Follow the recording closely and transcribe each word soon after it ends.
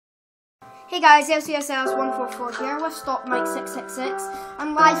Hey guys, LCSLs144 here with Stop Mike 666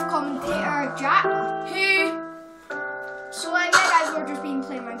 and live commentator Jack. Hey! So yeah guys, we're just been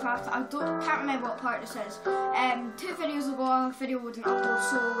playing Minecraft. Can't remember what part this is. 2 videos ago a video wouldn't upload,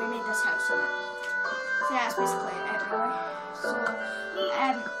 so we made this house in it. So yeah, that's basically it really. So,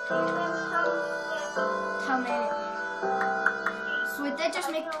 how many? So we did just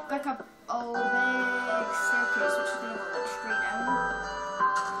make like a big staircase which is going to go like straight down.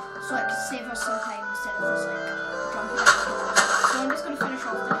 So it could save us some time instead of just like jumping out. So I'm just going to finish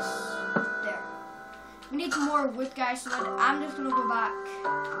off this. There. We need more wood guys, so I'm just going to go back.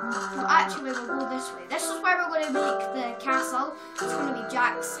 Well, actually we'll go this way. This is where we're going to make the castle. It's going to be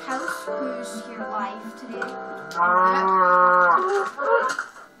Jack's house, who's here live today.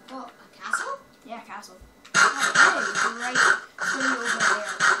 What, a castle? Yeah, castle. Okay, right over there.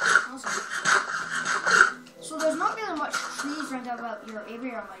 Awesome. So there's not really much trees around about your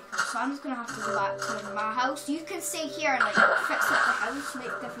area, Michael, so I'm just going to have to go back to my house. You can stay here and like fix up the house,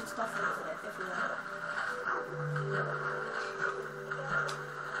 make different stuff with it if you want.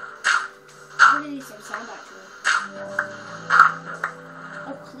 I'm going to need some sand actually.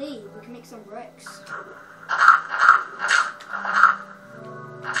 Oh, clay, we can make some bricks.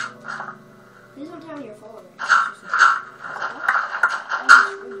 Please don't tell me you're following me.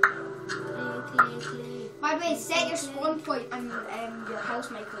 By the way, set your spawn point on your house,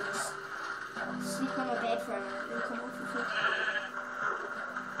 Michael. Just sleep on a bed for a minute, then come off the foot.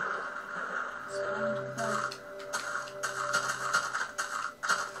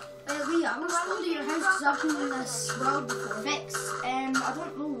 Lee, I was going to your house because I've been in this world before. Fix. I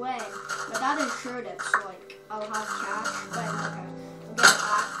don't know when. My dad insured it, so like I'll have cash, but I'll get it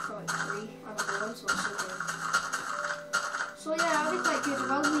back for like free on a loan, so it's okay. So yeah, that'll be quite good.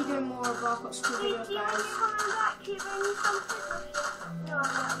 We'll be doing more Block School videos, guys.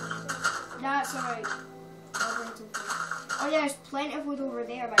 That's alright. I'll bring some food. Oh yeah, there's plenty of wood over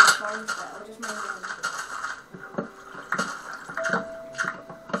there by the farm, but I'll just mine them.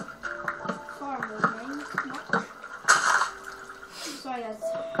 Farm wood mine. Much. Sorry guys.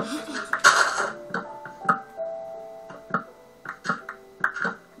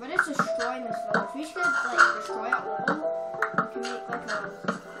 But it's destroying this village. We should like destroy it all. Make like a village.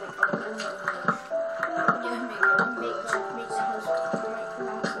 Yeah, make the house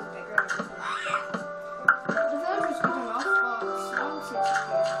bigger. The village was good enough, but I'll say it's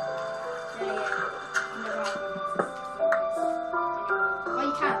okay. Yeah, never have enough villages. Well,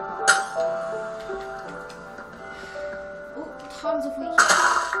 you can. Oh, tons of wheat here.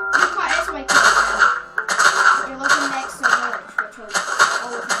 Look what is my car. You're looking next to the village, which was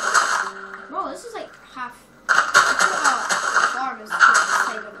all of it. No, this is like half.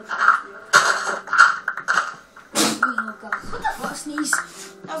 Oh god, what a sneeze.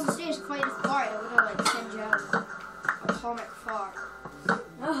 That was a sneeze quite a fart. I would have like sent you out atomic fart.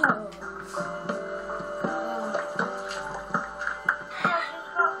 Oh.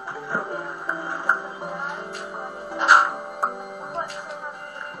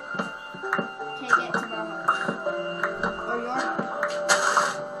 Okay, get to my house. Or your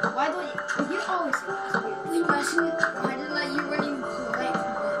house. Why don't you always say that's weird. I didn't let you run even collect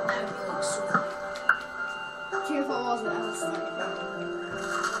from it. That would be like so funny. True if it was, but I was starting from.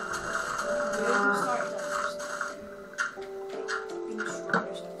 You started that first. Being destroyed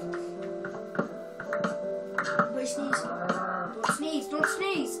or something. Wait, sneeze. Don't sneeze, don't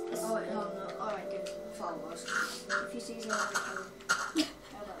sneeze! Oh, wait, no. Alright, good. I thought it was. If you sneeze, I'll be kidding.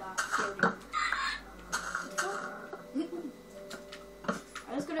 How about that?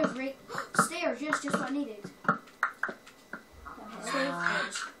 I'm just gonna break stairs, yes, just what I needed.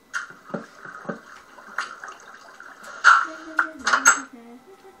 Stairs.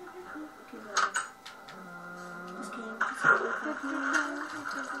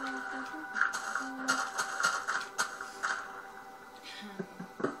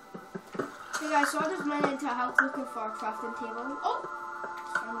 Hey guys, so I just went into a house looking for a crafting table. Oh!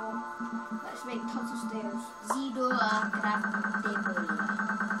 Let's make tons of stairs. Zero crafting table.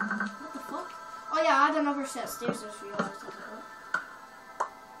 What the fuck? Oh yeah, I had another set of stairs, I just realised that.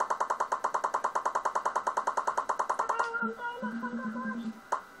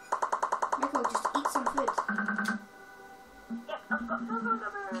 Michael, just eat some food.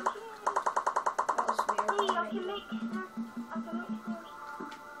 That was weird.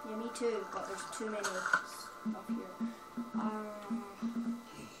 Yeah, me too, but there's too many up here.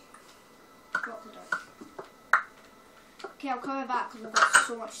 Drop the dirt. Okay, I'll come back because I've got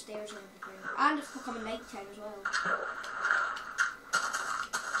so much stairs and everything. And it's becoming night time as well.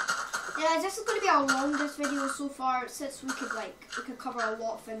 Yeah, this is going to be our longest video so far, since we could cover a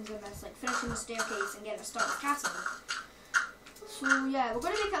lot of things in this, like finishing the staircase and getting a start of the castle. So yeah, we're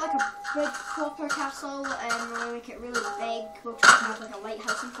going to make it like a big proper castle, and we're going to make it really big. We'll try to have like a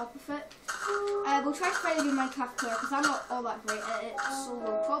lighthouse on top of it. We'll try to find a new Minecraft player, because I'm not all that great at it, so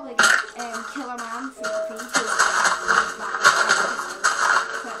we'll probably get Killer Man for the creative.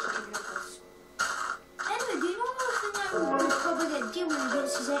 Anyway, do you know the thing that we'll probably get Jim when he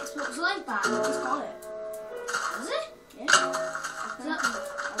gets his Xbox Live back? He's got it. Is it? Yeah. Is that?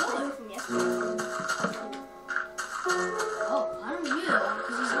 I got it from yesterday. Oh, I don't know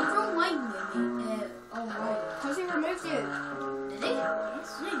because he's never online with me. Oh right. Because he removed you. Did he? Yes.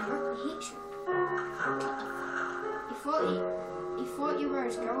 No, he never. He hates you. He thought you were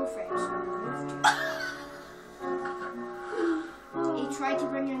his girlfriend, so he removed you. He tried to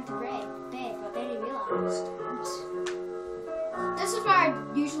bring you into bed, but then he realised. This is why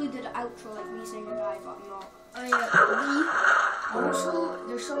I usually do the outro, like me saying goodbye, but I'm not. Oh yeah. Also,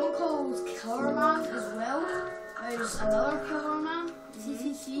 there's someone called Killer Man as well. There's another Killer Man,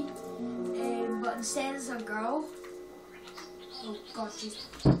 CCC, but instead it's a girl. Oh god, jeez.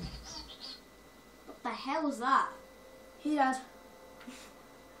 What the hell is that? Hey Dad.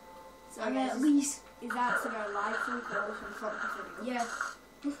 So I mean, at least. Is that in our live phone call from front of the video? Yeah.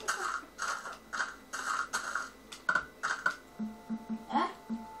 Eh?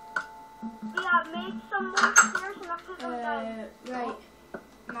 Yeah, made some more stairs and I put them down. Right.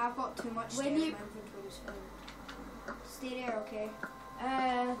 No, I've got too much When stairs you- in my inventory, so stay there, okay?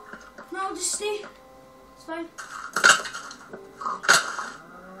 No, just stay. It's fine.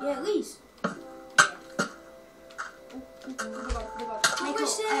 Yeah, at least. They got How Michael, much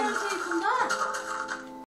stay until you come back?